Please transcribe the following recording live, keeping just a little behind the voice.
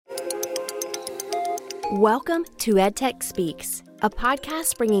Welcome to EdTech Speaks, a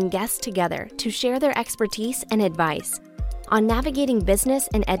podcast bringing guests together to share their expertise and advice on navigating business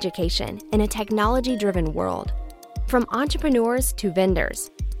and education in a technology-driven world. From entrepreneurs to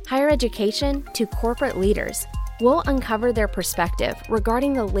vendors, higher education to corporate leaders, we'll uncover their perspective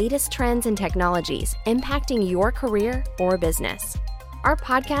regarding the latest trends and technologies impacting your career or business. Our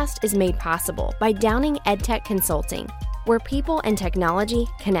podcast is made possible by Downing EdTech Consulting, where people and technology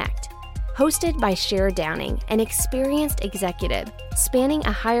connect. Hosted by Cher Downing, an experienced executive spanning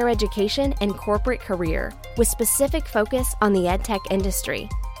a higher education and corporate career with specific focus on the EdTech industry.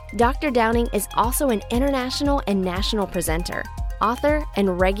 Dr. Downing is also an international and national presenter, author,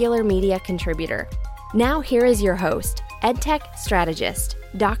 and regular media contributor. Now here is your host, EdTech strategist,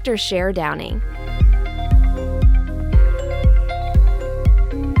 Dr. Cher Downing.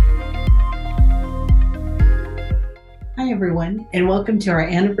 Hi, everyone, and welcome to our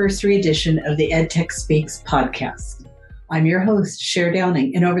anniversary edition of the EdTech Speaks podcast. I'm your host, Cher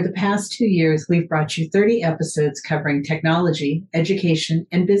Downing, and over the past 2 years, we've brought you 30 episodes covering technology, education,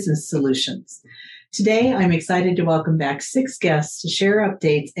 and business solutions. Today, I'm excited to welcome back 6 guests to share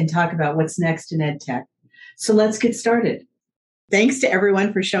updates and talk about what's next in EdTech. So let's get started. Thanks to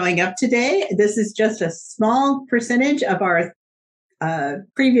everyone for showing up today. This is just a small percentage of our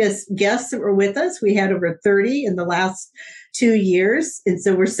previous guests that were with us. We had over 30 in the last 2 years. And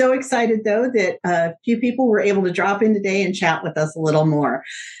so we're so excited, though, that a few people were able to drop in today and chat with us a little more.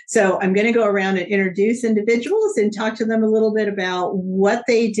 So I'm going to go around and introduce individuals and talk to them a little bit about what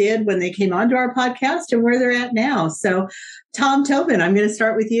they did when they came onto our podcast and where they're at now. So Tom Tobin, I'm going to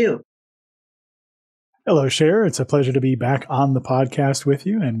start with you. Hello, Cher. It's a pleasure to be back on the podcast with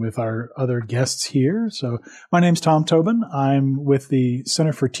you and with our other guests here. So my name's Tom Tobin. I'm with the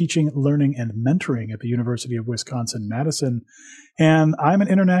Center for Teaching, Learning, and Mentoring at the University of Wisconsin-Madison. And I'm an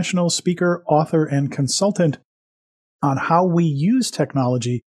international speaker, author, and consultant on how we use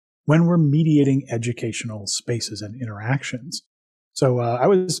technology when we're mediating educational spaces and interactions. So I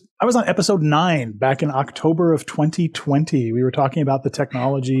was on episode 9 back in October of 2020. We were talking about the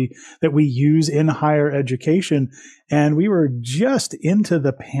technology that we use in higher education, and we were just into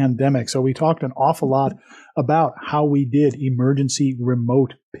the pandemic. So we talked an awful lot about how we did emergency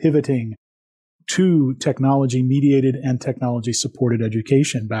remote pivoting to technology mediated and technology supported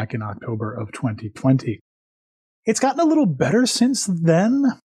education back in October of 2020. It's gotten a little better since then.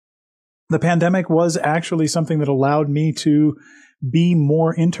 The pandemic was actually something that allowed me to be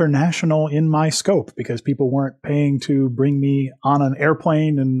more international in my scope because people weren't paying to bring me on an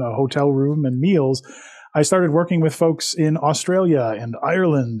airplane and a hotel room and meals. I started working with folks in Australia and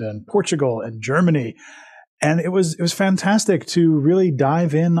Ireland and Portugal and Germany. And it was fantastic to really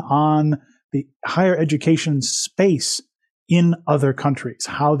dive in on the higher education space in other countries,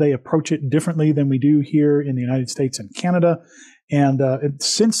 how they approach it differently than we do here in the United States and Canada. And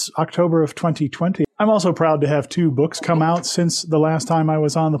since October of 2020, I'm also proud to have 2 books come out since the last time I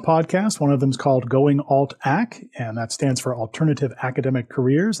was on the podcast. One of them is called Going Alt-Ac, and that stands for Alternative Academic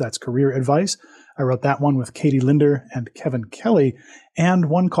Careers. That's career advice. I wrote that one with Katie Linder and Kevin Kelly, and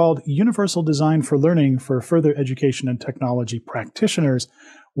one called Universal Design for Learning for Further Education and Technology Practitioners.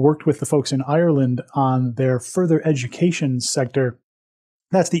 Worked with the folks in Ireland on their further education sector.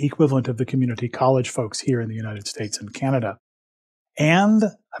 That's the equivalent of the community college folks here in the United States and Canada. And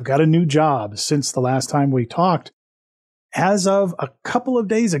I've got a new job since the last time we talked. As of a couple of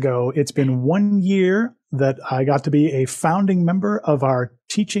days ago, it's been 1 year that I got to be a founding member of our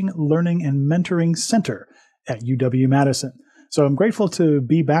Teaching, Learning, and Mentoring Center at UW-Madison. So I'm grateful to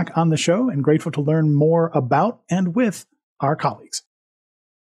be back on the show and grateful to learn more about and with our colleagues.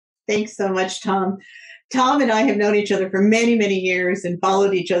 Thanks so much, Tom. Tom and I have known each other for many, many years and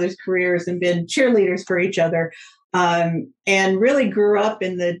followed each other's careers and been cheerleaders for each other. And really grew up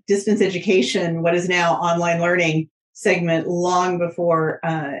in the distance education, what is now online learning segment, long before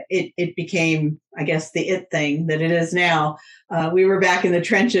it became, I guess, the it thing that it is now. We were back in the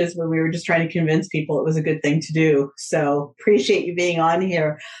trenches where we were just trying to convince people it was a good thing to do. So appreciate you being on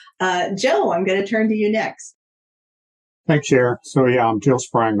here. Joe, I'm going to turn to you next. Thanks, Cher. So I'm Jill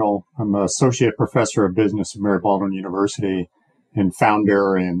Sprangle. I'm an associate professor of business at Mary Baldwin University and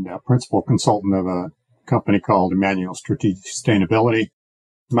founder and principal consultant of a company called Emmanuel Strategic Sustainability.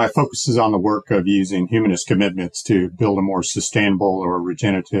 My focus is on the work of using humanist commitments to build a more sustainable or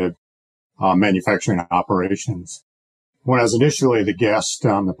regenerative manufacturing operations. When I was initially the guest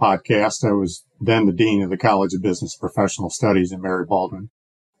on the podcast, I was then the dean of the College of Business Professional Studies at Mary Baldwin.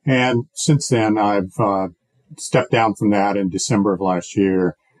 And since then, I've stepped down from that in December of last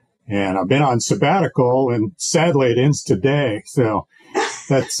year. And I've been on sabbatical, and sadly, it ends today. So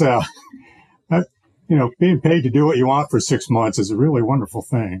that's being paid to do what you want for 6 months is a really wonderful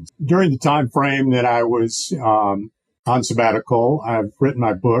thing. During the time frame that I was on sabbatical, I've written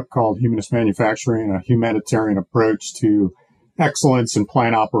my book called Humanist Manufacturing, a humanitarian approach to excellence in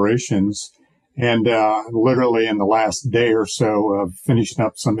plant operations. And literally in the last day or so of finishing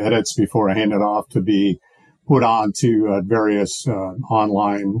up some edits before I hand it off to be put on to various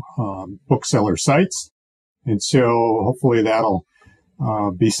online bookseller sites. And so hopefully that'll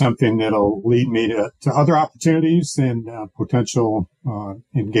be something that'll lead me to other opportunities and potential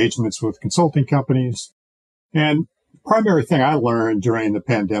engagements with consulting companies. And the primary thing I learned during the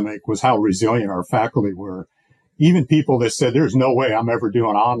pandemic was how resilient our faculty were. Even people that said, there's no way I'm ever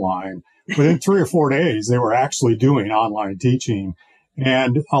doing online. Within 3 or 4 days, they were actually doing online teaching.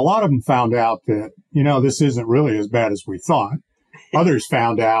 And a lot of them found out that, this isn't really as bad as we thought. Others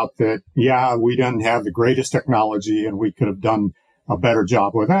found out that, we didn't have the greatest technology and we could have done a better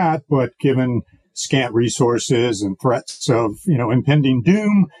job with that. But given scant resources and threats of, impending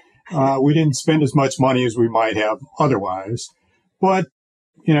doom, we didn't spend as much money as we might have otherwise. But,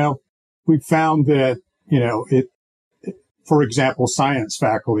 we found that, for example, science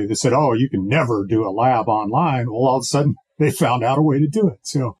faculty that said, you can never do a lab online. Well, all of a sudden they found out a way to do it.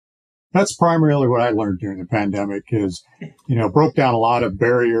 So that's primarily what I learned during the pandemic is, broke down a lot of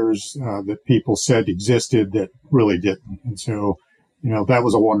barriers that people said existed that really didn't. And so, that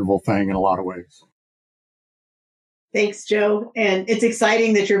was a wonderful thing in a lot of ways. Thanks, Joe. And it's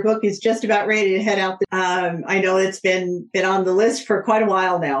exciting that your book is just about ready to head out. I know it's been on the list for quite a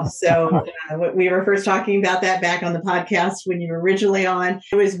while now. So we were first talking about that back on the podcast when you were originally on.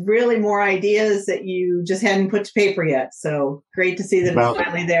 It was really more ideas that you just hadn't put to paper yet. So great to see that it's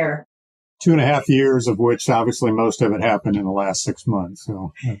finally there. 2.5 years of which obviously most of it happened in the last 6 months.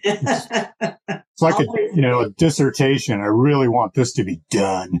 So it's like a dissertation. I really want this to be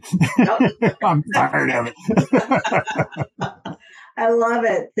done. I'm tired of it. I love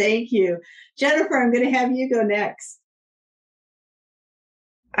it. Thank you. Jennifer, I'm going to have you go next.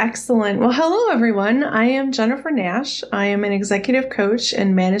 Excellent. Well, hello, everyone. I am Jennifer Nash. I am an executive coach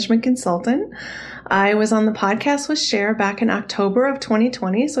and management consultant. I was on the podcast with Cher back in October of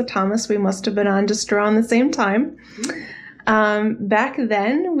 2020. So, Thomas, we must have been on just around the same time. Back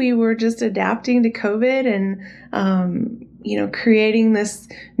then, we were just adapting to COVID and, creating this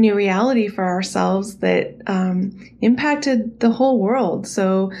new reality for ourselves that impacted the whole world.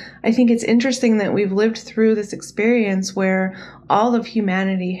 So I think it's interesting that we've lived through this experience where all of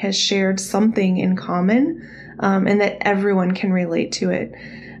humanity has shared something in common and that everyone can relate to it.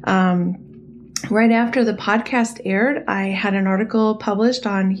 Right after the podcast aired, I had an article published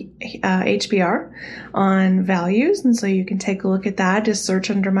on HBR on values. And so you can take a look at that. Just search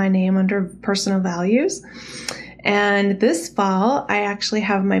under my name under personal values. And this fall, I actually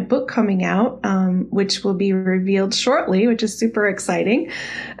have my book coming out, which will be revealed shortly, which is super exciting.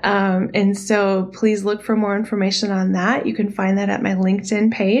 And so please look for more information on that. You can find that at my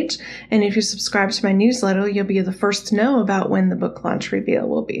LinkedIn page. And if you subscribe to my newsletter, you'll be the first to know about when the book launch reveal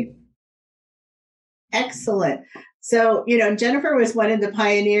will be. Excellent. So, Jennifer was one of the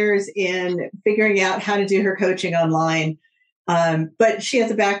pioneers in figuring out how to do her coaching online. But she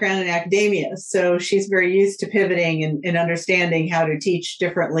has a background in academia, so she's very used to pivoting and understanding how to teach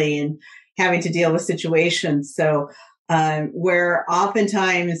differently and having to deal with situations. So where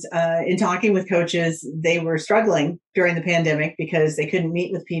oftentimes in talking with coaches, they were struggling during the pandemic because they couldn't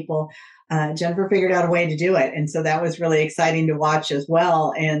meet with people. Jennifer figured out a way to do it. And so that was really exciting to watch as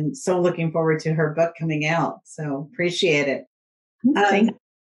well. And so looking forward to her book coming out. So appreciate it.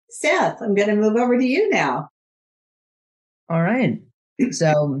 Seth, I'm going to move over to you now. All right.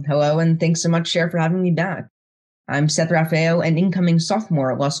 So hello, and thanks so much, Cher, for having me back. I'm Seth Raffeo, an incoming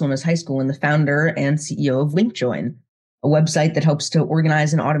sophomore at Los Alamos High School and the founder and CEO of LinkJoin, a website that helps to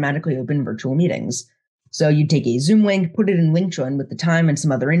organize and automatically open virtual meetings. So you'd take a Zoom link, put it in LinkJoin with the time and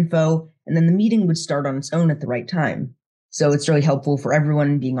some other info, and then the meeting would start on its own at the right time. So it's really helpful for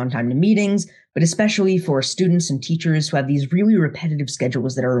everyone being on time to meetings, but especially for students and teachers who have these really repetitive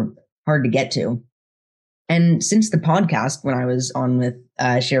schedules that are hard to get to. And since the podcast, when I was on with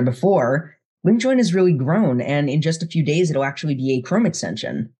Cher before, LinkJoin has really grown, and in just a few days, it'll actually be a Chrome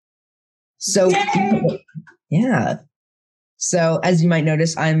extension. So, yeah. So as you might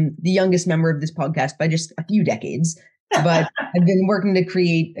notice, I'm the youngest member of this podcast by just a few decades, but I've been working to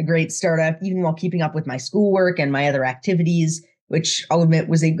create a great startup, even while keeping up with my schoolwork and my other activities, which I'll admit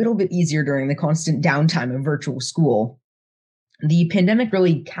was a little bit easier during the constant downtime of virtual school. The pandemic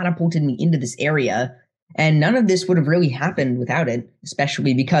really catapulted me into this area, and none of this would have really happened without it,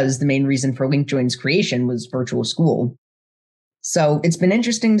 especially because the main reason for LinkJoin's creation was virtual school. So it's been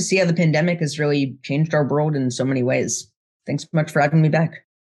interesting to see how the pandemic has really changed our world in so many ways. Thanks so much for having me back.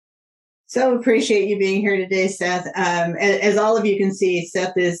 So appreciate you being here today, Seth. As all of you can see,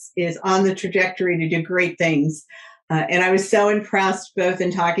 Seth is on the trajectory to do great things. And I was so impressed both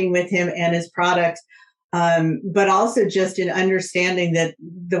in talking with him and his product, but also just in understanding that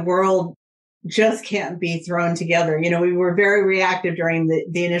the world just can't be thrown together. You know, we were very reactive during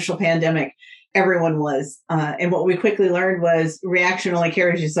the initial pandemic. Everyone was. And what we quickly learned was reaction only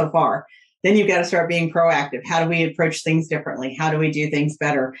carries you so far. Then you've got to start being proactive. How do we approach things differently? How do we do things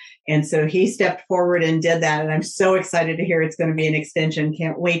better? And so he stepped forward and did that. And I'm so excited to hear it's going to be an extension.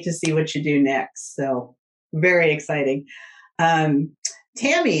 Can't wait to see what you do next. So very exciting.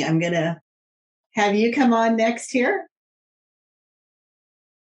 Tammy, I'm going to have you come on next here.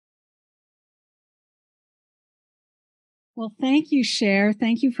 Well, thank you, Cher.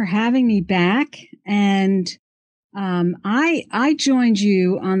 Thank you for having me back. And I joined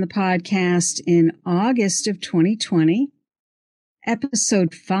you on the podcast in August of 2020,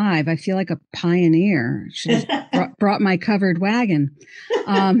 episode 5. I feel like a pioneer. Should have brought my covered wagon.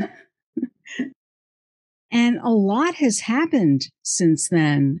 And a lot has happened since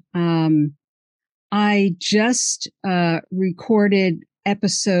then. I just recorded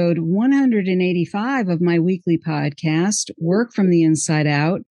episode 185 of my weekly podcast, Work from the Inside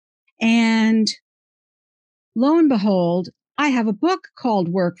Out. And lo and behold, I have a book called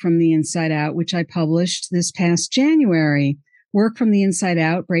Work from the Inside Out, which I published this past January. Work from the Inside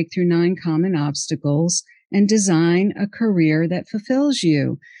Out, Break Through 9 Common Obstacles, and Design a Career that Fulfills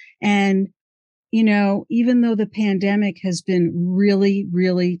You. And, you know, even though the pandemic has been really,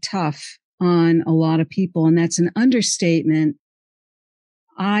 really tough on a lot of people, and that's an understatement,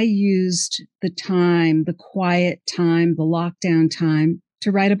 I used the time, the quiet time, the lockdown time to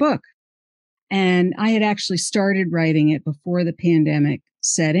write a book. And I had actually started writing it before the pandemic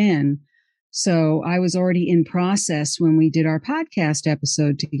set in. So I was already in process when we did our podcast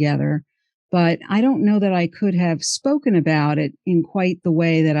episode together. But I don't know that I could have spoken about it in quite the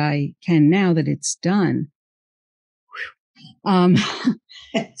way that I can now that it's done.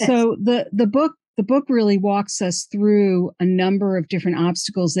 So the book really walks us through a number of different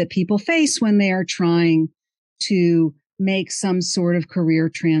obstacles that people face when they are trying to make some sort of career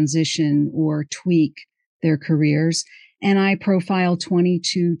transition or tweak their careers. And I profile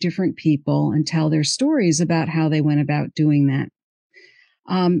 22 different people and tell their stories about how they went about doing that.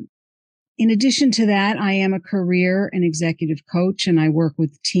 In addition to that, I am a career and executive coach, and I work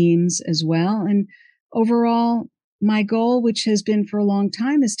with teams as well. And overall, my goal, which has been for a long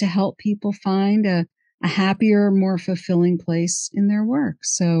time, is to help people find a happier, more fulfilling place in their work.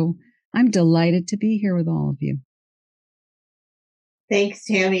 So I'm delighted to be here with all of you. Thanks,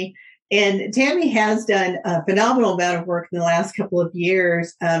 Tammy. And Tammy has done a phenomenal amount of work in the last couple of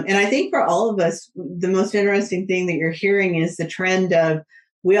years. And I think for all of us, the most interesting thing that you're hearing is the trend of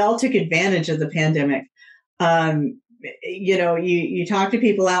we all took advantage of the pandemic. You know, you talk to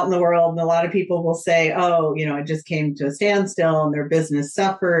people out in the world, and a lot of people will say, oh, you know, it just came to a standstill and their business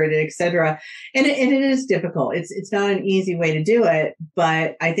suffered, et cetera. And it is difficult. It's not an easy way to do it.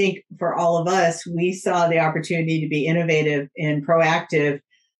 But I think for all of us, we saw the opportunity to be innovative and proactive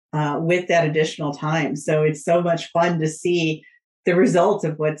with that additional time. So it's so much fun to see the results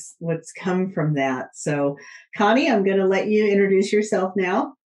of what's come from that. So Connie, I'm going to let you introduce yourself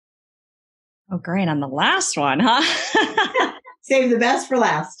now. Oh, great. I'm the last one, huh? Save the best for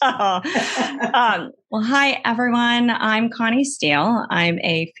last. Well, hi, everyone. I'm Connie Steele. I'm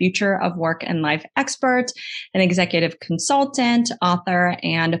a future of work and life expert, an executive consultant, author,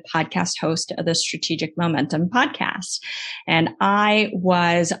 and podcast host of the Strategic Momentum podcast. And I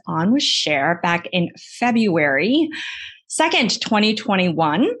was on with Cher back in February 2nd,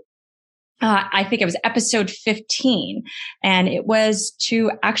 2021. I think it was episode 15, and it was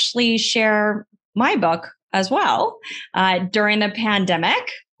to actually share my book as well. During the pandemic,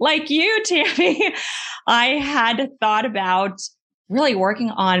 like you, Tammy, I had thought about really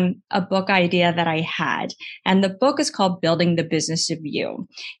working on a book idea that I had. And the book is called Building the Business of You.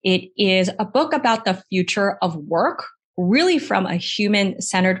 It is a book about the future of work, really from a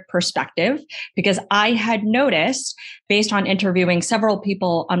human-centered perspective, because I had noticed, based on interviewing several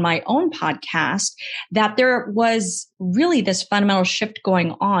people on my own podcast, that there was really this fundamental shift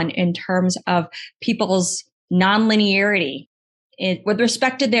going on in terms of people's nonlinearity with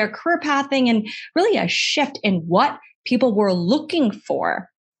respect to their career pathing, and really a shift in what people were looking for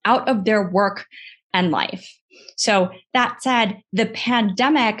out of their work and life. So that said, the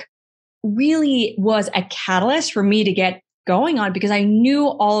pandemic really was a catalyst for me to get going on because I knew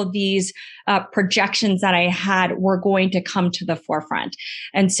all of these projections that I had were going to come to the forefront.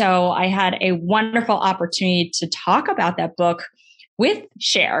 And so I had a wonderful opportunity to talk about that book with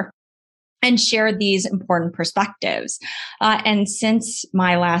Cher and share these important perspectives. And since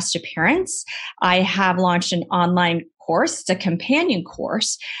my last appearance, I have launched an online course. It's a companion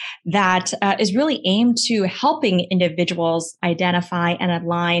course that is really aimed to helping individuals identify and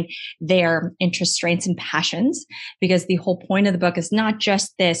align their interests, strengths, and passions. Because the whole point of the book is not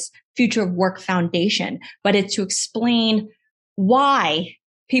just this future of work foundation, but it's to explain why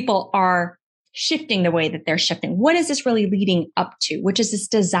people are shifting the way that they're shifting. What is this really leading up to? Which is this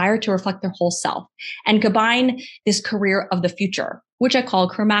desire to reflect their whole self and combine this career of the future, which I call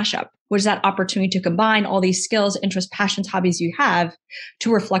career mashup, which is that opportunity to combine all these skills, interests, passions, hobbies you have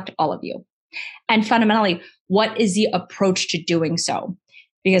to reflect all of you. And fundamentally, what is the approach to doing so?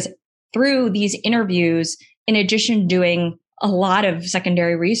 Because through these interviews, in addition to doing a lot of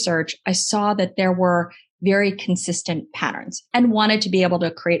secondary research, I saw that there were very consistent patterns and wanted to be able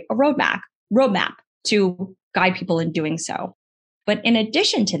to create a roadmap to guide people in doing so. But in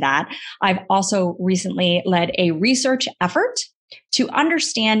addition to that, I've also recently led a research effort to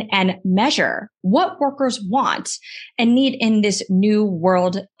understand and measure what workers want and need in this new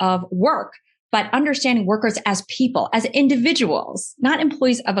world of work, but understanding workers as people, as individuals, not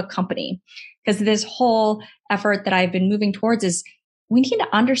employees of a company. Because this whole effort that I've been moving towards is we need to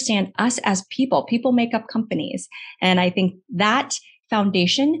understand us as people. People make up companies. And I think that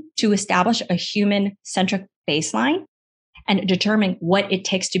foundation to establish a human-centric baseline and determine what it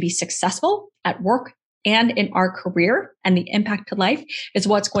takes to be successful at work and in our career and the impact to life is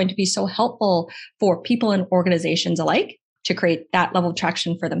what's going to be so helpful for people and organizations alike to create that level of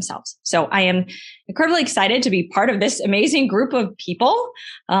traction for themselves. So I am incredibly excited to be part of this amazing group of people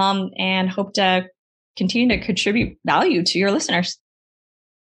and hope to continue to contribute value to your listeners.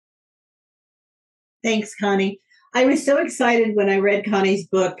 Thanks, Connie. I was so excited when I read Connie's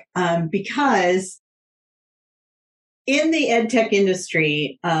book because in the EdTech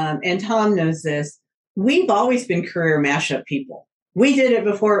industry, and Tom knows this, we've always been career mashup people. We did it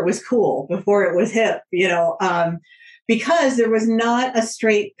before it was cool, before it was hip, because there was not a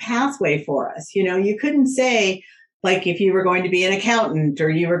straight pathway for us. You couldn't say, like, if you were going to be an accountant or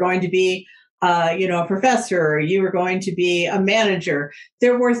you were going to be a professor, or you were going to be a manager.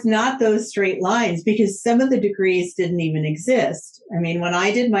 There was not those straight lines because some of the degrees didn't even exist. I mean, when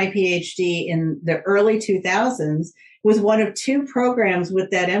I did my PhD in the early 2000s, it was one of 2 programs with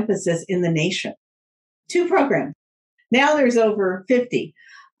that emphasis in the nation. 2 programs. Now there's over 50.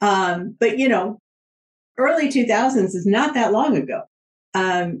 But early 2000s is not that long ago.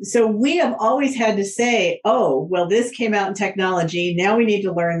 So we have always had to say, oh, well, this came out in technology. Now we need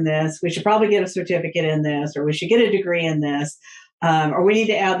to learn this. We should probably get a certificate in this, or we should get a degree in this, or we need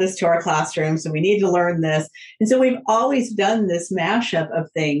to add this to our classroom. So we need to learn this. And so we've always done this mashup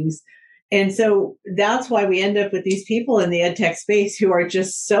of things. And so that's why we end up with these people in the EdTech space who are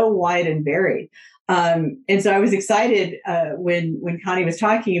just so wide and varied. And so I was excited when Connie was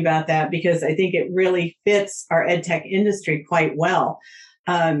talking about that, because I think it really fits our EdTech industry quite well.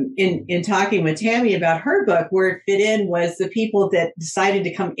 In talking with Tammy about her book, where it fit in was the people that decided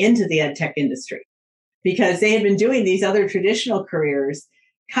to come into the EdTech industry because they had been doing these other traditional careers,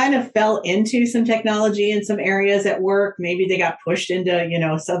 kind of fell into some technology in some areas at work. Maybe they got pushed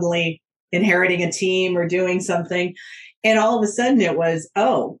into, suddenly inheriting a team or doing something. And all of a sudden it was,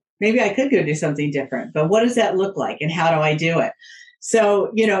 oh, maybe I could go do something different, but what does that look like and how do I do it?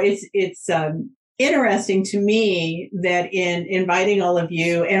 So, it's interesting to me that in inviting all of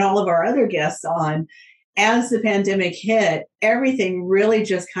you and all of our other guests on, as the pandemic hit, everything really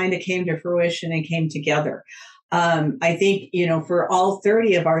just kind of came to fruition and came together. I think, for all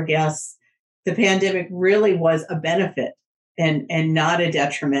 30 of our guests, the pandemic really was a benefit and not a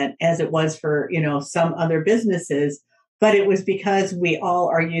detriment as it was for, some other businesses. But it was because we all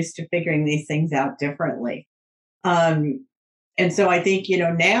are used to figuring these things out differently. And so I think,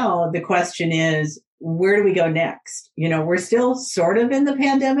 now the question is, where do we go next? We're still sort of in the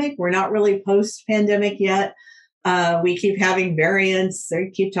pandemic. We're not really post-pandemic yet. We keep having variants. They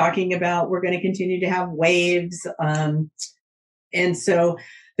keep talking about we're going to continue to have waves. And so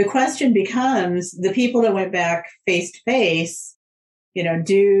the question becomes, the people that went back face to face,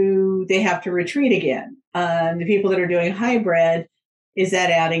 do they have to retreat again? The people that are doing hybrid, is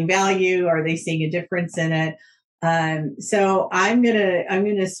that adding value? Are they seeing a difference in it? So I'm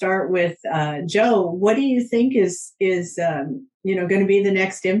gonna start with Joe. What do you think is going to be the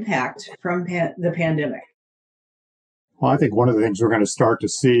next impact from the pandemic? Well, I think one of the things we're going to start to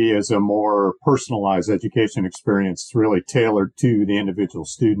see is a more personalized education experience really tailored to the individual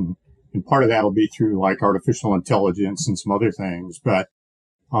student. And part of that will be through like artificial intelligence and some other things. But,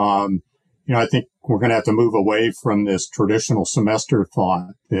 I think we're going to have to move away from this traditional semester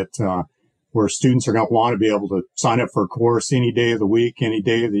thought that, where students are going to want to be able to sign up for a course any day of the week, any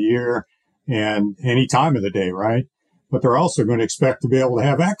day of the year, and any time of the day, right? But they're also going to expect to be able to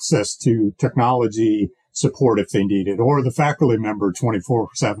have access to technology support if they need it, or the faculty member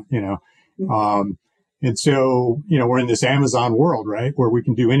 24/7, and so, we're in this Amazon world, right, where we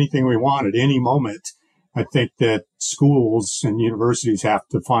can do anything we want at any moment. I think that schools and universities have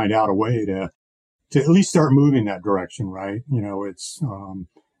to find out a way to at least start moving that direction, right?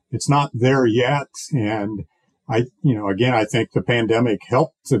 It's not there yet. And I think the pandemic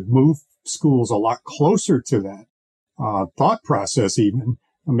helped to move schools a lot closer to that, thought process even,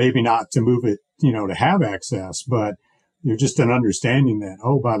 maybe not to move it, to have access, but you're just an understanding that,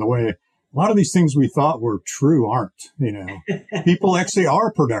 oh, by the way, a lot of these things we thought were true aren't, people actually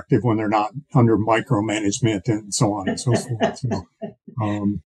are productive when they're not under micromanagement and so on and so forth.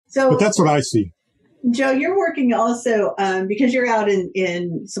 But that's what I see. Joe, you're working also because you're out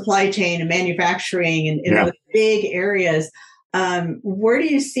in supply chain and manufacturing and in those big areas. Where do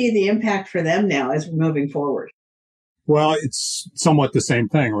you see the impact for them now as we're moving forward? Well, it's somewhat the same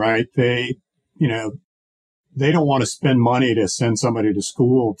thing, right? They don't want to spend money to send somebody to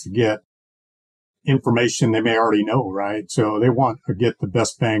school to get information they may already know, right? So they want to get the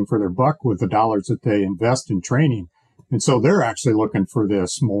best bang for their buck with the dollars that they invest in training. And so they're actually looking for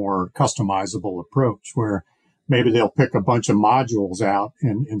this more customizable approach where maybe they'll pick a bunch of modules out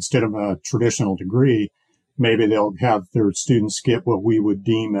and instead of a traditional degree, maybe they'll have their students get what we would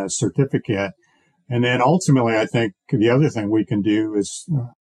deem a certificate. And then ultimately, I think the other thing we can do is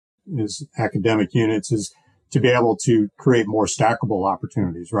academic units is to be able to create more stackable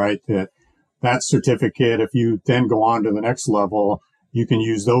opportunities, right? That certificate, if you then go on to the next level, you can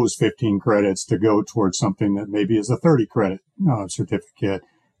use those 15 credits to go towards something that maybe is a 30 credit certificate.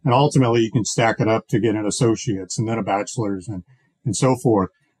 And ultimately, you can stack it up to get an associate's and then a bachelor's and so forth.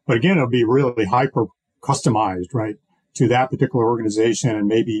 But again, it'll be really hyper customized, right, to that particular organization and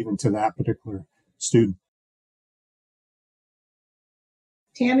maybe even to that particular student.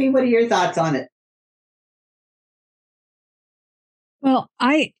 Tammy, what are your thoughts on it? Well,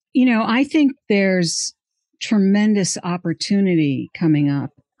 I think there's tremendous opportunity coming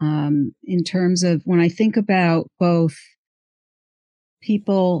up in terms of when I think about both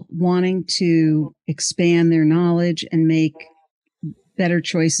people wanting to expand their knowledge and make better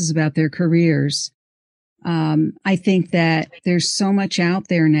choices about their careers. I think that there's so much out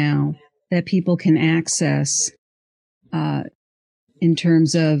there now that people can access in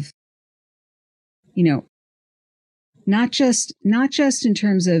terms of, not just in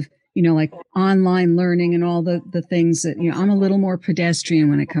terms of, like online learning and all the things that, I'm a little more pedestrian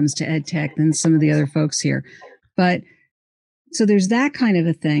when it comes to EdTech than some of the other folks here. But so there's that kind of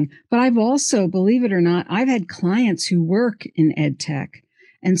a thing. But I've also, believe it or not, I've had clients who work in EdTech.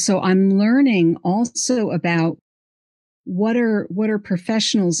 And so I'm learning also about what are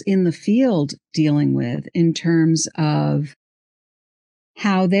professionals in the field dealing with in terms of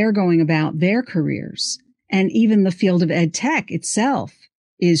how they're going about their careers. And even the field of EdTech itself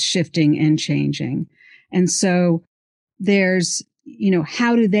is shifting and changing. And so there's,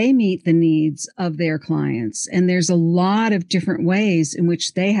 how do they meet the needs of their clients? And there's a lot of different ways in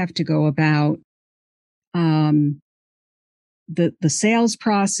which they have to go about the sales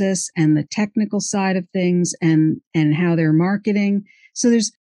process and the technical side of things and how they're marketing. So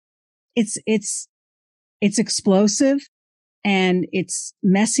it's explosive and it's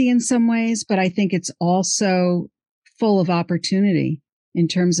messy in some ways, but I think it's also full of opportunity in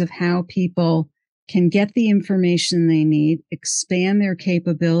terms of how people can get the information they need, expand their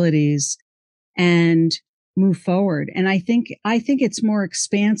capabilities, and move forward. And I think it's more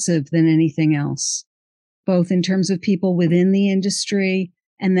expansive than anything else, both in terms of people within the industry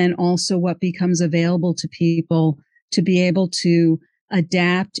and then also what becomes available to people to be able to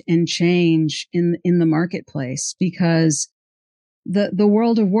adapt and change in the marketplace, because the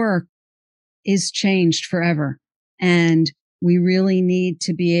world of work is changed forever. And we really need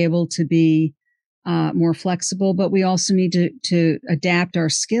to be able to be more flexible, but we also need to adapt our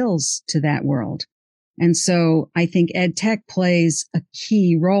skills to that world. And so I think EdTech plays a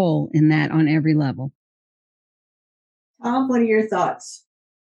key role in that on every level. Tom, what are your thoughts?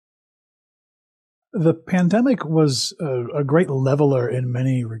 The pandemic was a great leveler in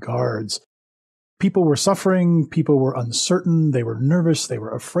many regards. People were suffering, people were uncertain, they were nervous, they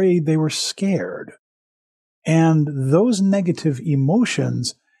were afraid, they were scared. And those negative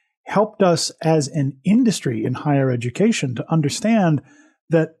emotions helped us as an industry in higher education to understand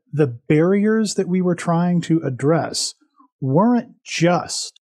that the barriers that we were trying to address weren't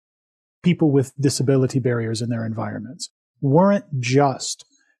just people with disability barriers in their environments, weren't just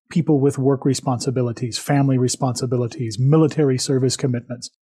people with work responsibilities, family responsibilities, military service commitments.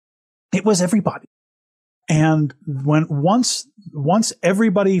 It was everybody. And once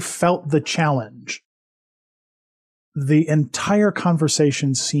everybody felt the challenge, the entire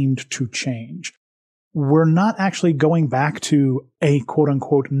conversation seemed to change. We're not actually going back to a quote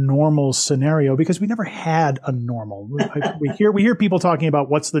unquote normal scenario because we never had a normal. We hear people talking about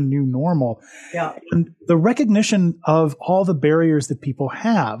what's the new normal. Yeah. And the recognition of all the barriers that people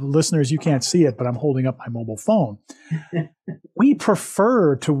have, listeners, you can't see it, but I'm holding up my mobile phone. We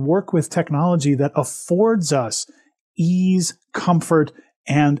prefer to work with technology that affords us ease, comfort,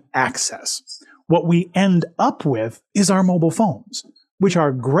 and access. What we end up with is our mobile phones, which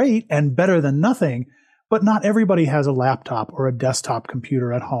are great and better than nothing, but not everybody has a laptop or a desktop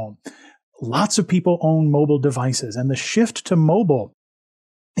computer at home. Lots of people own mobile devices, and the shift to mobile,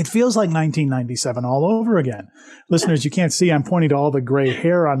 it feels like 1997 all over again. Listeners, you can't see, I'm pointing to all the gray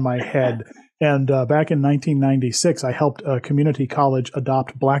hair on my head. And back in 1996, I helped a community college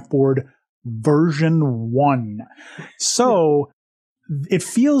adopt Blackboard version 1. So it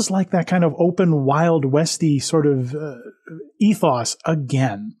feels like that kind of open, wild, westy sort of ethos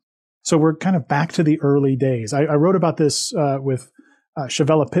again. So we're kind of back to the early days. I wrote about this with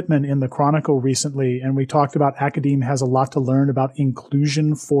Shavella Pittman in the Chronicle recently, and we talked about academia has a lot to learn about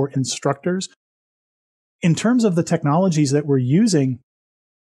inclusion for instructors. In terms of the technologies that we're using,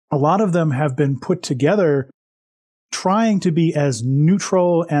 a lot of them have been put together trying to be as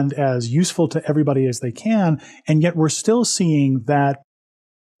neutral and as useful to everybody as they can, and yet we're still seeing that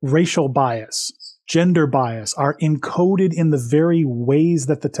racial bias, gender bias are encoded in the very ways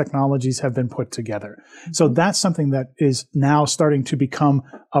that the technologies have been put together. So that's something that is now starting to become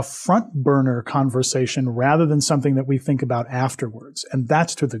a front burner conversation rather than something that we think about afterwards. And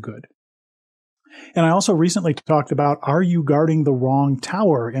that's to the good. And I also recently talked about, are you guarding the wrong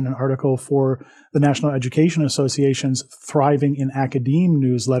tower, in an article for the National Education Association's Thriving in Academe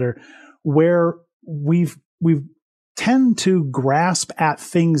newsletter, where we've tend to grasp at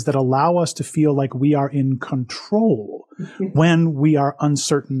things that allow us to feel like we are in control when we are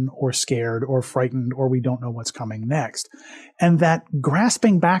uncertain or scared or frightened or we don't know what's coming next. And that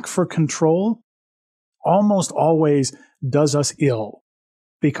grasping back for control almost always does us ill,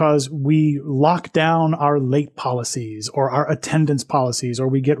 because we lock down our late policies or our attendance policies, or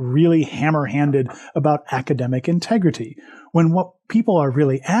we get really hammer-handed about academic integrity, when what people are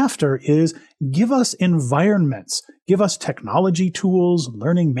really after is give us environments, give us technology tools,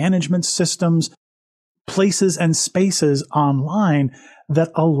 learning management systems, places and spaces online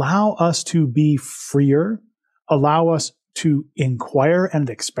that allow us to be freer, allow us to inquire and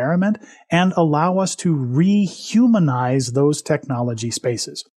experiment, and allow us to rehumanize those technology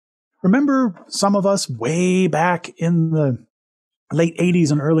spaces. Remember some of us way back in the late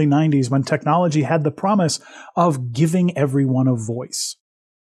 80s and early 90s when technology had the promise of giving everyone a voice.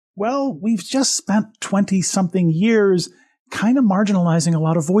 Well, we've just spent 20-something years kind of marginalizing a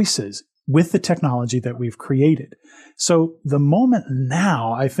lot of voices with the technology that we've created. So the moment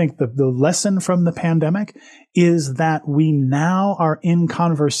now, I think the lesson from the pandemic is that we now are in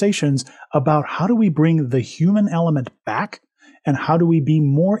conversations about how do we bring the human element back, and how do we be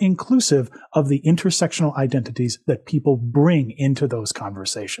more inclusive of the intersectional identities that people bring into those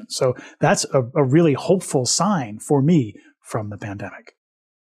conversations. So that's a really hopeful sign for me from the pandemic.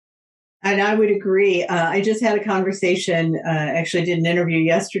 And I would agree. I just had a conversation, actually did an interview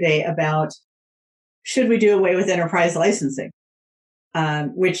yesterday about should we do away with enterprise licensing,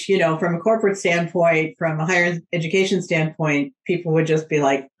 which, you know, from a corporate standpoint, from a higher education standpoint, people would just be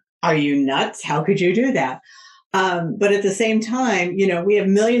like, are you nuts? How could you do that? But at the same time, you know, we have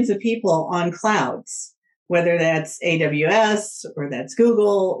millions of people on clouds, whether that's AWS or that's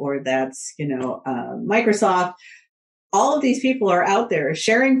Google or that's, you know, Microsoft. All of these people are out there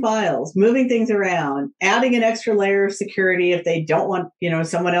sharing files, moving things around, adding an extra layer of security if they don't want, you know,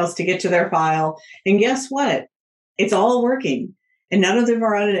 someone else to get to their file. And guess what? It's all working. And none of them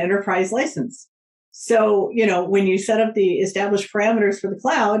are on an enterprise license. So, you know, when you set up the established parameters for the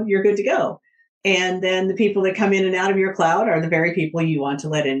cloud, you're good to go. And then the people that come in and out of your cloud are the very people you want to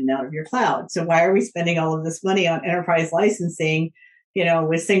let in and out of your cloud. So why are we spending all of this money on enterprise licensing, you know,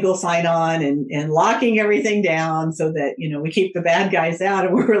 with single sign-on and locking everything down so that, you know, we keep the bad guys out,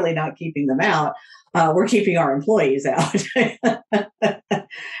 and we're really not keeping them out. We're keeping our employees out.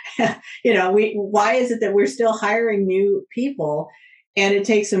 why is it that we're still hiring new people and it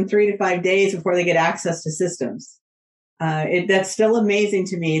takes them 3 to 5 days before they get access to systems? That's still amazing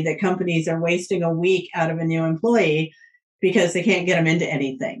to me that companies are wasting a week out of a new employee because they can't get them into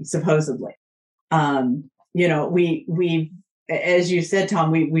anything, supposedly. We've, as you said,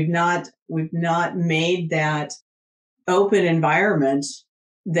 Tom, we've not made that open environment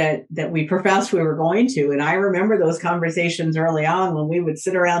that we professed we were going to. And I remember those conversations early on when we would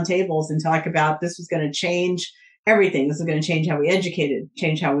sit around tables and talk about this was going to change everything. This is going to change how we educated,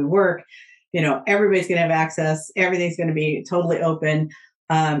 change how we work. Everybody's going to have access. Everything's going to be totally open.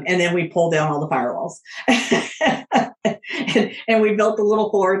 And then we pulled down all the firewalls and we built the little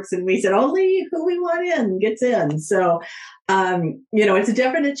forts and we said, only who we want in gets in. So, it's a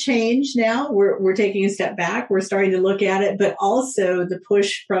definite change now. We're taking a step back. We're starting to look at it, but also the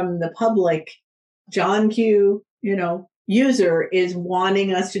push from the public, John Q, user is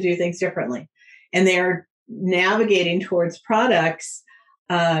wanting us to do things differently. And they're navigating towards products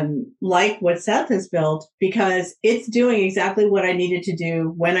like what Seth has built, because it's doing exactly what I needed to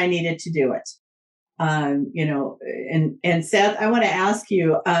do when I needed to do it. And Seth, I want to ask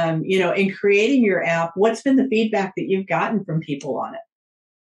you, in creating your app, what's been the feedback that you've gotten from people on it?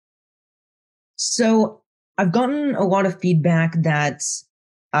 So I've gotten a lot of feedback that's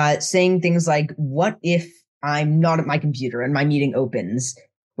saying things like, what if I'm not at my computer and my meeting opens?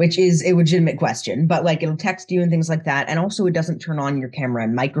 Which is a legitimate question, but it'll text you and things like that. And also it doesn't turn on your camera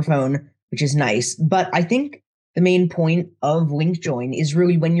and microphone, which is nice. But I think the main point of Link Join is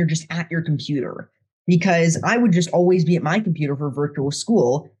really when you're just at your computer, because I would just always be at my computer for virtual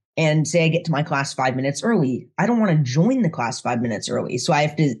school and say I get to my class 5 minutes early. I don't want to join the class 5 minutes early. So I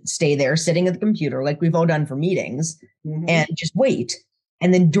have to stay there sitting at the computer like we've all done for meetings and just wait.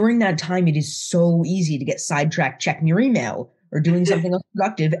 And then during that time, it is so easy to get sidetracked checking your email or doing something else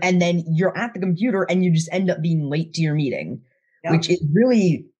productive. And then you're at the computer and you just end up being late to your meeting, which is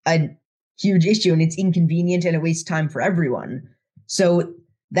really a huge issue, and it's inconvenient and it wastes time for everyone. So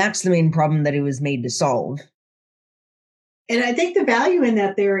that's the main problem that it was made to solve. And I think the value in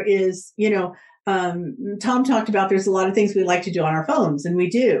that there is, Tom talked about there's a lot of things we like to do on our phones, and we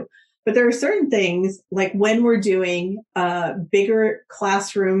do. But there are certain things like when we're doing bigger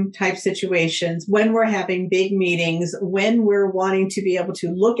classroom type situations, when we're having big meetings, when we're wanting to be able to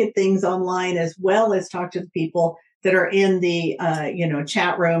look at things online as well as talk to the people that are in the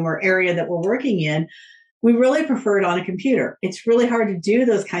chat room or area that we're working in, we really prefer it on a computer. It's really hard to do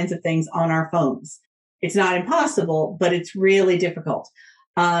those kinds of things on our phones. It's not impossible, but it's really difficult.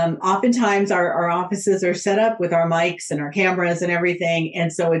 Oftentimes our offices are set up with our mics and our cameras and everything.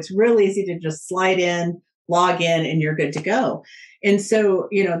 And so it's real easy to just slide in, log in, and you're good to go. And so,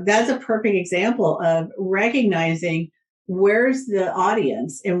 that's a perfect example of recognizing where's the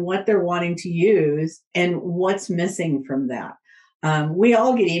audience and what they're wanting to use and what's missing from that. We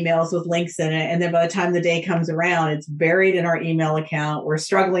all get emails with links in it. And then by the time the day comes around, it's buried in our email account. We're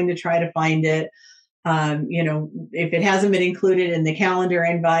struggling to try to find it. If it hasn't been included in the calendar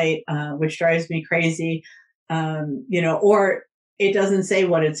invite, which drives me crazy, or it doesn't say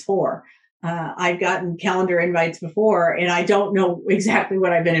what it's for. I've gotten calendar invites before and I don't know exactly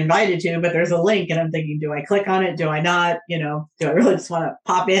what I've been invited to, but there's a link and I'm thinking, do I click on it? Do I not? Do I really just want to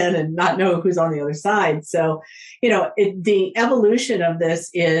pop in and not know who's on the other side? So, the evolution of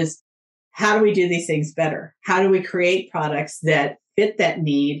this is, how do we do these things better? How do we create products that fit that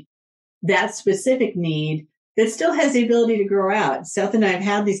need, that specific need, that still has the ability to grow out? Seth and I have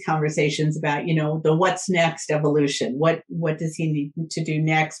had these conversations about, the what's next evolution. What does he need to do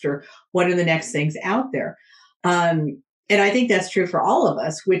next, or what are the next things out there? And I think that's true for all of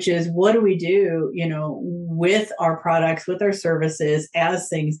us, which is, what do we do, with our products, with our services as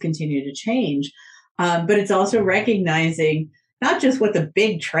things continue to change? But it's also recognizing not just what the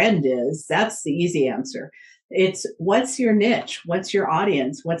big trend is. That's the easy answer. It's what's your niche? What's your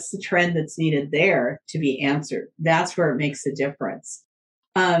audience? What's the trend that's needed there to be answered? That's where it makes a difference.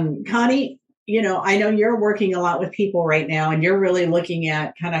 Connie, I know you're working a lot with people right now, and you're really looking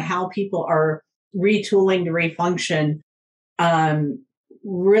at kind of how people are retooling to refunction,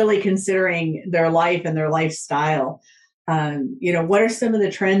 really considering their life and their lifestyle. What are some of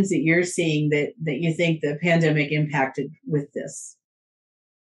the trends that you're seeing that you think the pandemic impacted with this?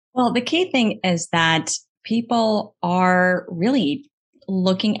 Well, the key thing is that people are really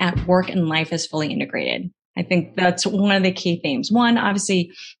looking at work and life as fully integrated. I think that's one of the key themes. One,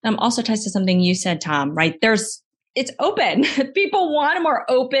 obviously, also ties to something you said, Tom, right? It's open. People want a more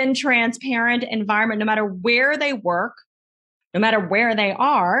open, transparent environment, no matter where they work, no matter where they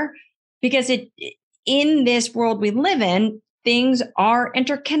are, because in this world we live in, things are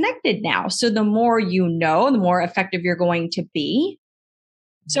interconnected now. So the more you know, the more effective you're going to be.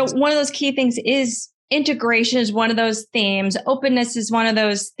 So one of those key things is integration is one of those themes. Openness is one of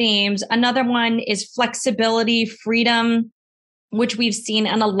those themes. Another one is flexibility, freedom, which we've seen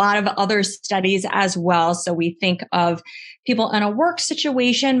in a lot of other studies as well. So we think of people in a work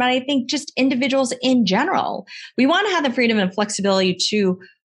situation, but I think just individuals in general. We want to have the freedom and flexibility to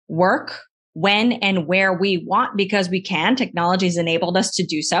work when and where we want because we can. Technology has enabled us to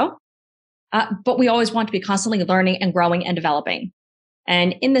do so. But we always want to be constantly learning and growing and developing.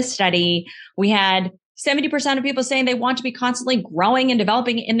 And in this study, we had 70% of people saying they want to be constantly growing and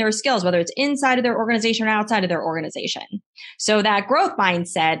developing in their skills, whether it's inside of their organization or outside of their organization. So that growth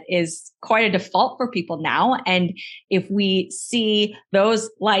mindset is quite a default for people now. And if we see those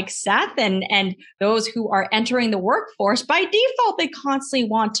like Seth and those who are entering the workforce, by default, they constantly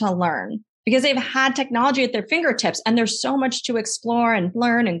want to learn because they've had technology at their fingertips and there's so much to explore and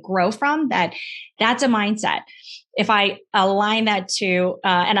learn and grow from that's a mindset. If I align that to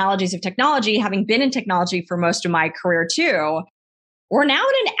analogies of technology, having been in technology for most of my career too, we're now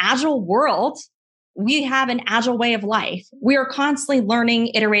in an agile world. We have an agile way of life. We are constantly learning,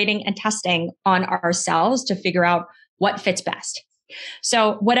 iterating, and testing on ourselves to figure out what fits best.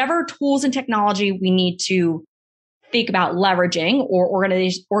 So whatever tools and technology we need to think about leveraging or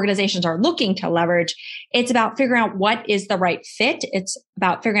organizations are looking to leverage, it's about figuring out what is the right fit. It's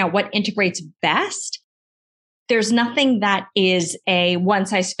about figuring out what integrates best. There's nothing that is a one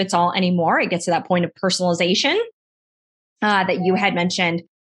size fits all anymore. It gets to that point of personalization that you had mentioned,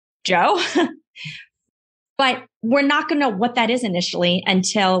 Joe. But we're not going to know what that is initially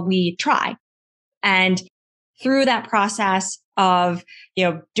until we try. And through that process of,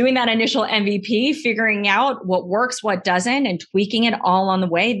 doing that initial MVP, figuring out what works, what doesn't, and tweaking it all on the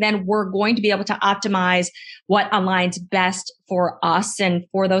way, then we're going to be able to optimize what aligns best for us and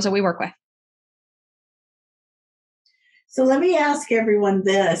for those that we work with. So let me ask everyone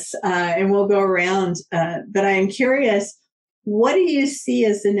this, and we'll go around, but I am curious, what do you see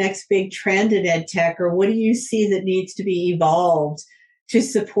as the next big trend in EdTech, or what do you see that needs to be evolved to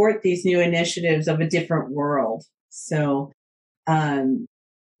support these new initiatives of a different world? So,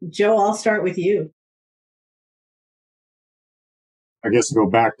 Joe, I'll start with you. I guess go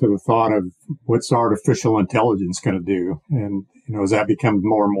back to the thought of what's artificial intelligence going to do? And, as that becomes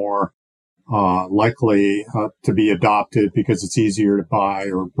more and more likely to be adopted because it's easier to buy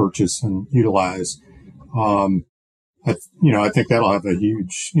or purchase and utilize. I think that'll have a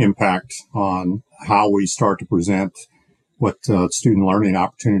huge impact on how we start to present what student learning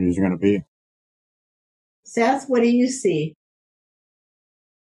opportunities are going to be. Seth, what do you see?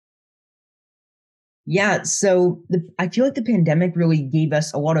 Yeah, so I feel like the pandemic really gave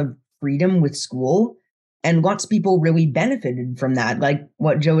us a lot of freedom with school. And lots of people really benefited from that. Like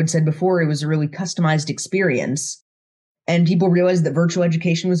what Joe had said before, it was a really customized experience. And people realized that virtual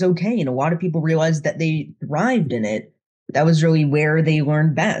education was okay. And a lot of people realized that they thrived in it. That was really where they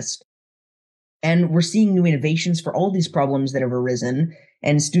learned best. And we're seeing new innovations for all these problems that have arisen.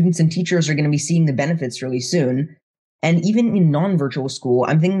 And students and teachers are going to be seeing the benefits really soon. And even in non-virtual school,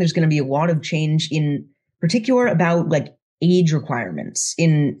 I'm thinking there's going to be a lot of change in particular about like age requirements,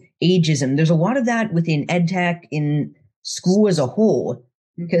 in ageism. There's a lot of that within EdTech, in school as a whole,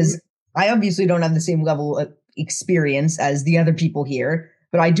 because I obviously don't have the same level of experience as the other people here,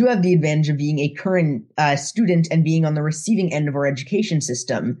 but I do have the advantage of being a current student and being on the receiving end of our education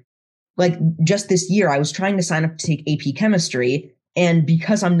system. Like just this year, I was trying to sign up to take AP chemistry, and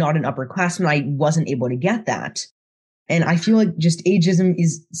because I'm not an upperclassman, I wasn't able to get that. And I feel like just ageism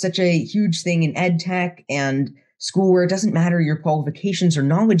is such a huge thing in EdTech and school where it doesn't matter your qualifications or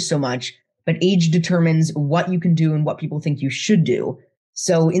knowledge so much, but age determines what you can do and what people think you should do.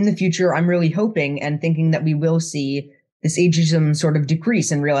 So in the future, I'm really hoping and thinking that we will see this ageism sort of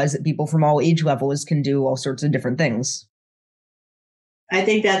decrease and realize that people from all age levels can do all sorts of different things. I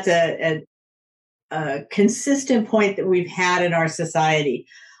think that's a consistent point that we've had in our society.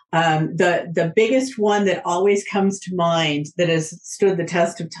 The biggest one that always comes to mind that has stood the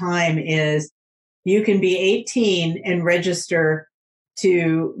test of time is you can be 18 and register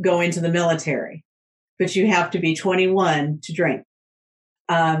to go into the military, but you have to be 21 to drink.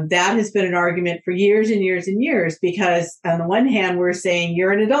 That has been an argument for years and years and years, because on the one hand, we're saying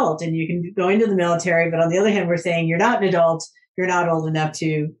you're an adult and you can go into the military, but on the other hand, we're saying you're not an adult, you're not old enough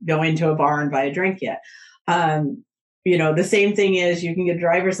to go into a bar and buy a drink yet. The same thing is you can get a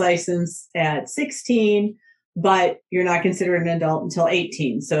driver's license at 16, but you're not considered an adult until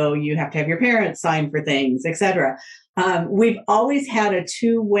 18. So you have to have your parents sign for things, et cetera. We've always had a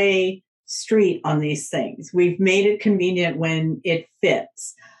two-way street on these things. We've made it convenient when it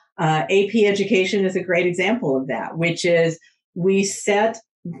fits. AP education is a great example of that, which is we set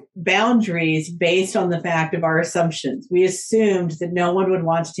boundaries based on the fact of our assumptions. We assumed that no one would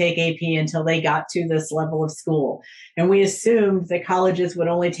want to take AP until they got to this level of school. And we assumed that colleges would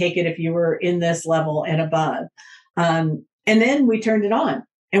only take it if you were in this level and above. And then we turned it on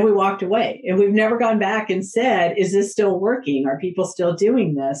and we walked away. And we've never gone back and said, is this still working? Are people still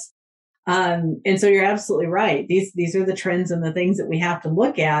doing this? And so you're absolutely right. These are the trends and the things that we have to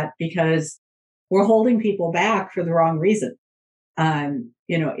look at because we're holding people back for the wrong reason.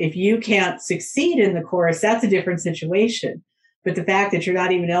 If you can't succeed in the course, that's a different situation. But the fact that you're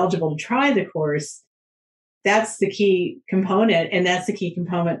not even eligible to try the course, that's the key component. And that's the key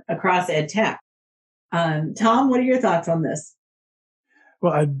component across EdTech. Tom, what are your thoughts on this?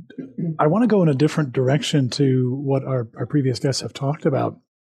 Well, I want to go in a different direction to what our previous guests have talked about.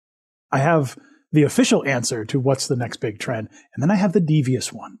 I have the official answer to what's the next big trend, and then I have the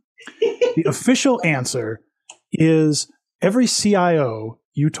devious one. The official answer is every CIO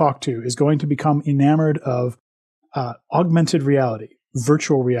you talk to is going to become enamored of augmented reality,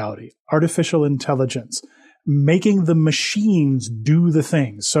 virtual reality, artificial intelligence, making the machines do the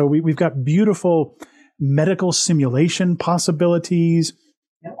things. So we've got beautiful medical simulation possibilities,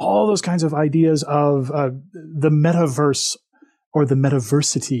 all those kinds of ideas of the metaverse or the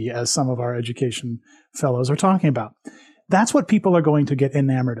metaversity, as some of our education fellows are talking about. That's what people are going to get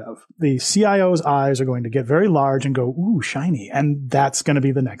enamored of. The CIO's eyes are going to get very large and go, ooh, shiny. And that's going to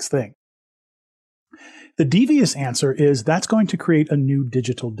be the next thing. The devious answer is that's going to create a new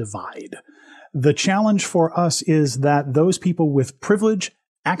digital divide. The challenge for us is that those people with privilege,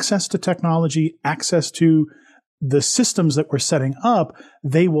 access to technology, access to the systems that we're setting up,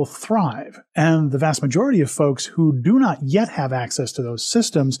 they will thrive. And the vast majority of folks who do not yet have access to those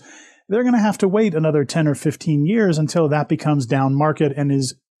systems, they're going to have to wait another 10 or 15 years until that becomes down market and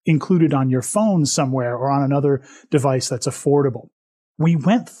is included on your phone somewhere or on another device that's affordable. We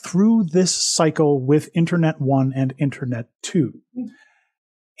went through this cycle with Internet 1 and Internet 2.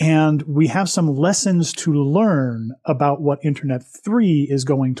 And we have some lessons to learn about what Internet 3 is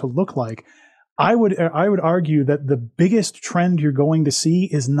going to look like. I would argue that the biggest trend you're going to see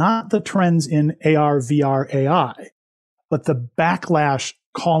is not the trends in AR, VR, AI, but the backlash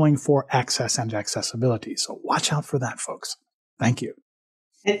calling for access and accessibility. So watch out for that, folks. Thank you.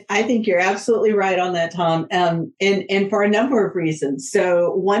 And I think you're absolutely right on that, Tom, and for a number of reasons.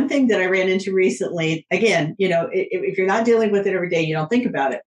 So one thing that I ran into recently, again, if you're not dealing with it every day, you don't think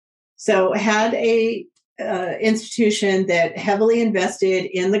about it. So I had a institution that heavily invested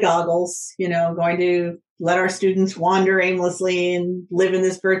in the goggles, going to let our students wander aimlessly and live in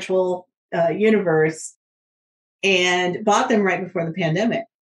this virtual universe, and bought them right before the pandemic.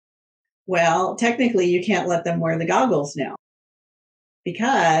 Well, technically, you can't let them wear the goggles now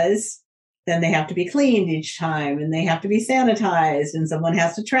because then they have to be cleaned each time and they have to be sanitized and someone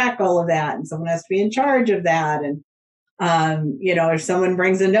has to track all of that and someone has to be in charge of that. And if someone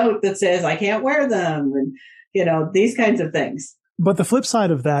brings a note that says, I can't wear them, and, these kinds of things. But the flip side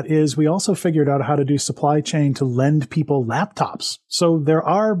of that is we also figured out how to do supply chain to lend people laptops. So there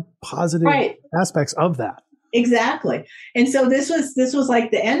are positive aspects of that. Exactly. And so this was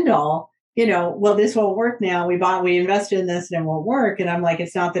like the end all, well, this won't work now. We invested in this and it won't work. And I'm like,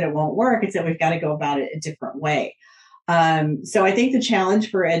 it's not that it won't work. It's that we've got to go about it a different way. So I think the challenge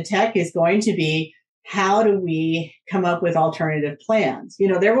for EdTech is going to be, how do we come up with alternative plans?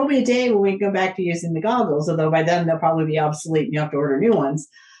 There will be a day when we go back to using the goggles, although by then they'll probably be obsolete and you have to order new ones.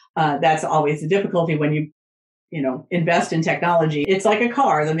 That's always the difficulty when you invest in technology. It's like a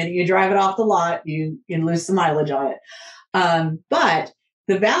car. The minute you drive it off the lot, you lose some mileage on it. But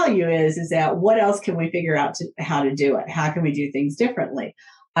the value is that what else can we figure out how to do it? How can we do things differently?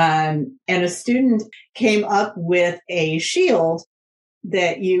 And a student came up with a shield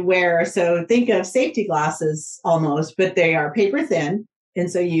that you wear. So think of safety glasses almost, but they are paper thin. And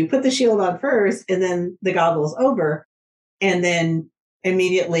so you put the shield on first and then the goggles over, and then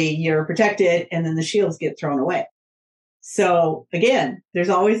immediately you're protected and then the shields get thrown away. So again, there's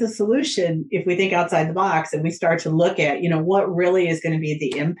always a solution if we think outside the box and we start to look at, what really is going to be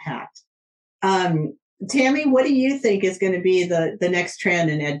the impact. Tammy, what do you think is going to be the next trend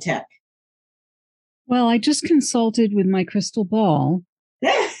in EdTech? Well, I just consulted with my crystal ball.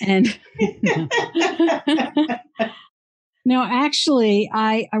 And no, actually,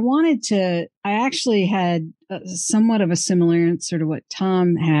 I actually had somewhat of a similar answer to what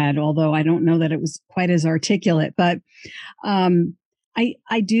Tom had, although I don't know that it was quite as articulate. But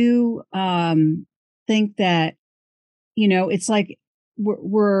I do think that, it's like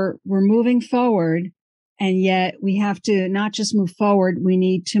we're moving forward, and yet we have to not just move forward. We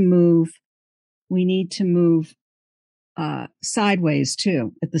need to move sideways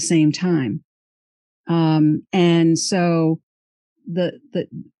too at the same time. And so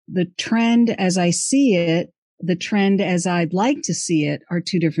the trend as I see it, the trend as I'd like to see it are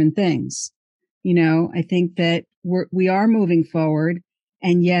two different things. I think that we are moving forward,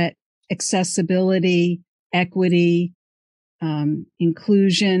 and yet accessibility, equity,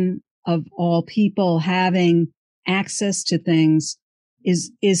 inclusion of all people having access to things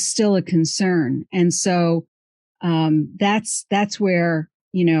is still a concern. And so, that's where,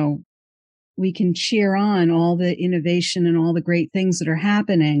 we can cheer on all the innovation and all the great things that are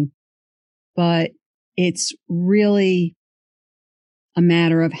happening, but it's really a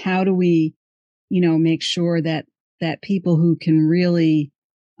matter of how do we, make sure that people who can really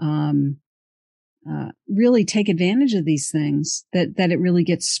take advantage of these things, that it really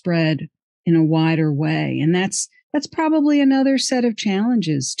gets spread in a wider way. And that's probably another set of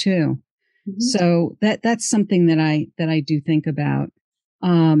challenges too. Mm-hmm. So that's something that I do think about.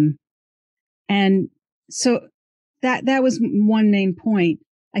 And so that was one main point.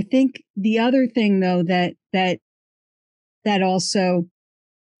 I think the other thing though, that also,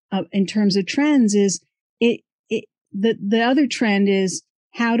 in terms of trends is the other trend is,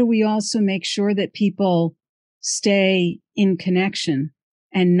 how do we also make sure that people stay in connection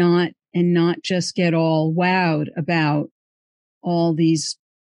and not just get all wowed about all these,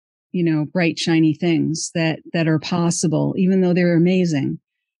 bright, shiny things that are possible, even though they're amazing,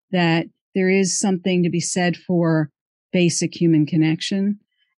 that there is something to be said for basic human connection,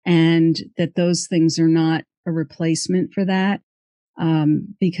 and that those things are not a replacement for that.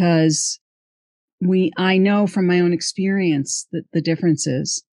 Because I know from my own experience that the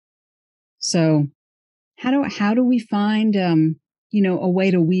differences. So how do we find, a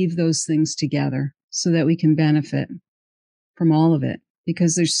way to weave those things together so that we can benefit from all of it?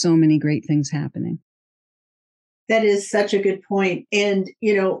 Because there's so many great things happening. That is such a good point. And,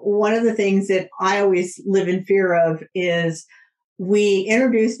 one of the things that I always live in fear of is we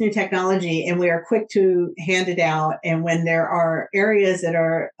introduce new technology and we are quick to hand it out. And when there are areas that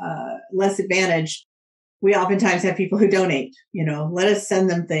are less advantaged, we oftentimes have people who donate, let us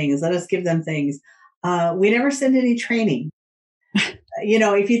send them things, let us give them things. We never send any training.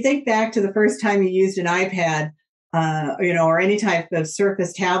 If you think back to the first time you used an iPad, or any type of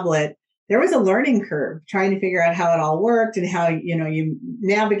Surface tablet, there was a learning curve trying to figure out how it all worked and how, you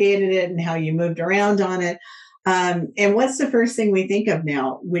navigated it and how you moved around on it. And what's the first thing we think of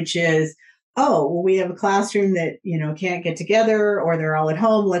now, which is, we have a classroom that, can't get together, or they're all at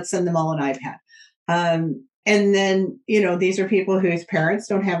home. Let's send them all an iPad. And then, these are people whose parents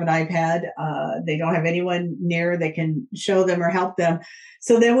don't have an iPad. They don't have anyone near that can show them or help them.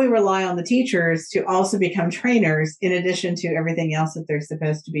 So then we rely on the teachers to also become trainers in addition to everything else that they're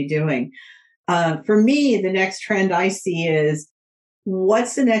supposed to be doing. For me, the next trend I see is,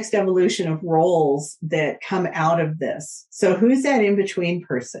 what's the next evolution of roles that come out of this? So who's that in-between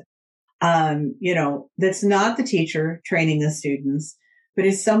person? That's not the teacher training the students, but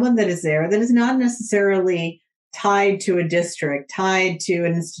is someone that is there that is not necessarily tied to a district, tied to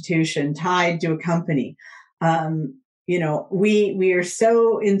an institution, tied to a company. We are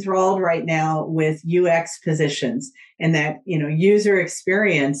so enthralled right now with UX positions and that, user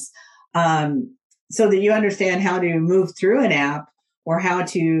experience, so that you understand how to move through an app or how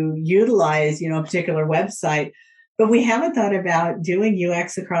to utilize, a particular website. But we haven't thought about doing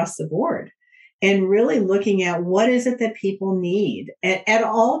UX across the board and really looking at what is it that people need at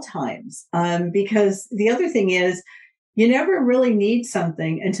all times. Because the other thing is, you never really need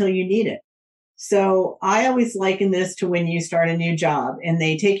something until you need it. So I always liken this to when you start a new job and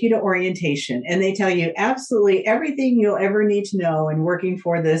they take you to orientation and they tell you absolutely everything you'll ever need to know in working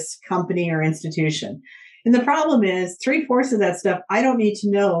for this company or institution. And the problem is 3/4 of that stuff I don't need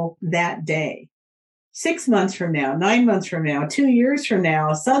to know that day. 6 months from now, 9 months from now, 2 years from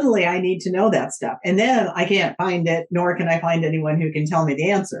now, suddenly I need to know that stuff. And then I can't find it, nor can I find anyone who can tell me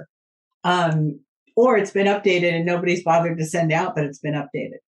the answer. Or it's been updated and nobody's bothered to send out that it's been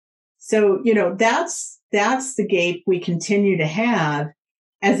updated. So, that's the gap we continue to have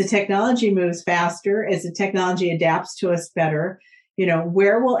as the technology moves faster, as the technology adapts to us better.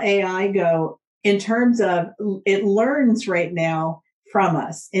 Where will AI go in terms of it learns right now from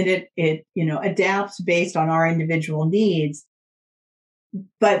us, and it adapts based on our individual needs.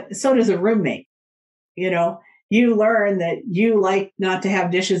 But so does a roommate. You learn that you like not to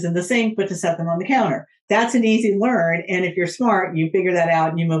have dishes in the sink, but to set them on the counter. That's an easy learn. And if you're smart, you figure that out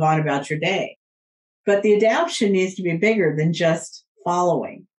and you move on about your day. But the adaptation needs to be bigger than just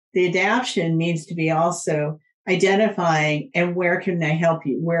following. The adaption needs to be also identifying, and where can I help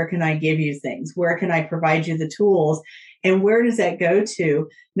you? Where can I give you things? Where can I provide you the tools? And where does that go to?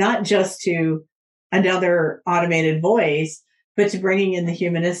 Not just to another automated voice, but to bringing in the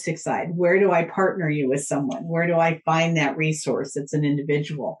humanistic side. Where do I partner you with someone? Where do I find that resource that's an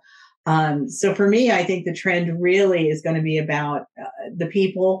individual? So for me, I think the trend really is going to be about the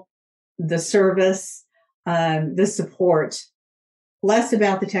people, the service, the support, less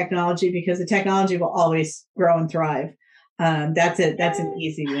about the technology, because the technology will always grow and thrive. That's an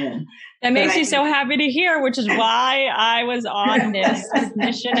easy win. That makes me so happy to hear, which is why I was on this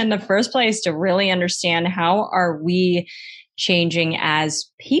mission in the first place, to really understand how are we changing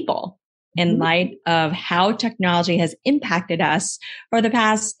as people in light of how technology has impacted us for the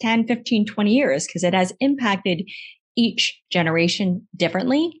past 10, 15, 20 years, because it has impacted each generation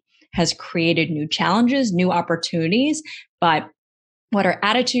differently, has created new challenges, new opportunities, but what our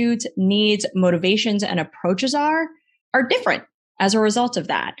attitudes, needs, motivations, and approaches are different as a result of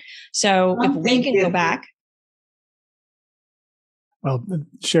that. So if we can go back. Well,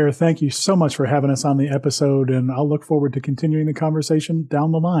 Cher, thank you so much for having us on the episode, and I'll look forward to continuing the conversation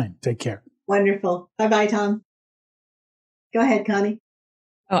down the line. Take care. Wonderful. Bye-bye, Tom. Go ahead, Connie.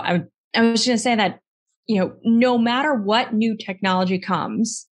 Oh, I was going to say that, no matter what new technology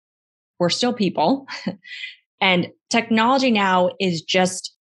comes, we're still people. And technology now is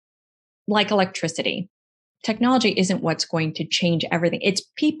just like electricity. Technology isn't what's going to change everything. It's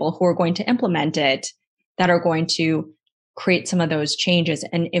people who are going to implement it that are going to create some of those changes.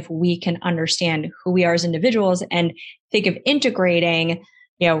 And if we can understand who we are as individuals and think of integrating,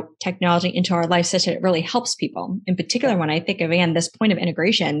 technology into our life such that it really helps people. In particular, when I think of, this point of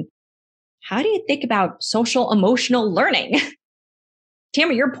integration, how do you think about social emotional learning?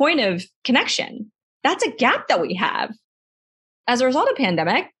 Tamara, your point of connection, that's a gap that we have. As a result of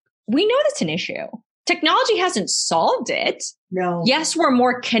pandemic, we know that's an issue. Technology hasn't solved it. No. Yes, we're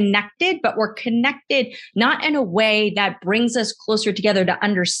more connected, but we're connected not in a way that brings us closer together to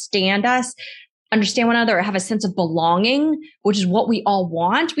understand us, understand one another, or have a sense of belonging, which is what we all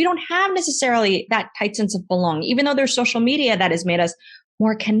want. We don't have necessarily that tight sense of belonging. Even though there's social media that has made us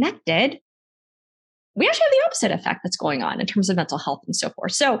more connected, we actually have the opposite effect that's going on in terms of mental health and so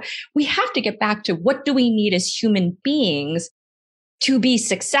forth. So we have to get back to what do we need as human beings to be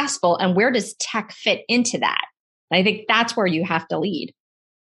successful, and where does tech fit into that? And I think that's where you have to lead.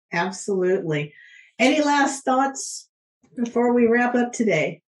 Absolutely. Any last thoughts before we wrap up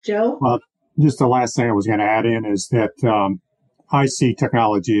today? Joe? Well, just the last thing I was going to add in is that I see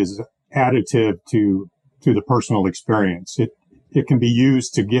technology as additive to the personal experience. It can be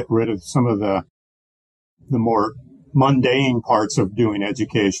used to get rid of some of the more mundane parts of doing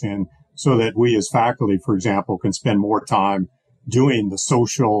education, so that we as faculty, for example, can spend more time doing the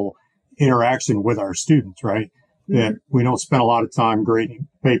social interaction with our students, right? Mm-hmm. That we don't spend a lot of time grading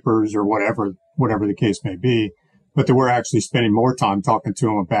papers or whatever the case may be, but that we're actually spending more time talking to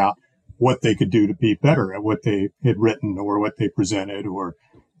them about what they could do to be better at what they had written or what they presented or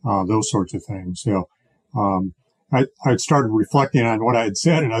those sorts of things. So I started reflecting on what I had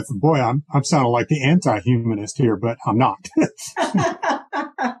said, and I thought, boy, I'm sounding like the anti-humanist here, but I'm not.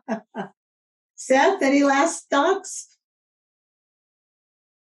 Seth, any last thoughts?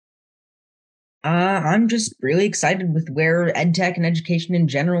 I'm just really excited with where EdTech and education in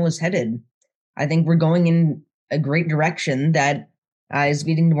general is headed. I think we're going in a great direction that is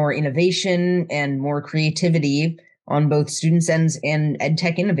leading to more innovation and more creativity on both students' ends and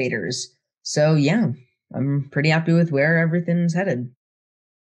EdTech innovators. So yeah, I'm pretty happy with where everything's headed.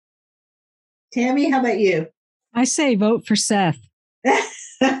 Tammy, how about you? I say vote for Seth.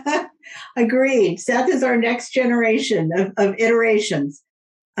 Agreed. Seth is our next generation of iterations.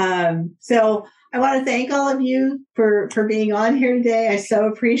 So I want to thank all of you for being on here today. I so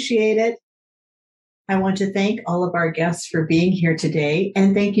appreciate it. I want to thank all of our guests for being here today,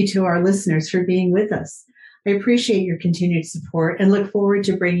 and thank you to our listeners for being with us. I appreciate your continued support and look forward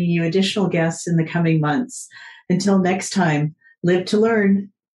to bringing you additional guests in the coming months. Until next time, live to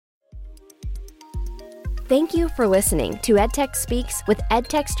learn. Thank you for listening to EdTech Speaks with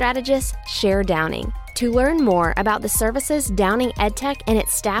EdTech strategist Cher Downing. To learn more about the services Downing EdTech and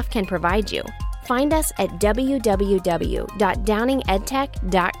its staff can provide you, find us at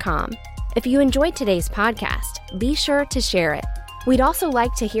www.downingedtech.com. If you enjoyed today's podcast, be sure to share it. We'd also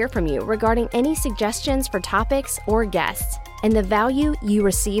like to hear from you regarding any suggestions for topics or guests and the value you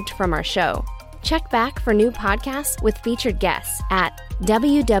received from our show. Check back for new podcasts with featured guests at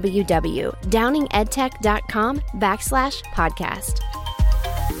www.downingedtech.com/podcast.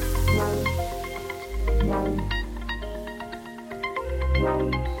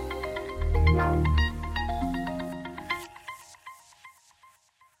 soon.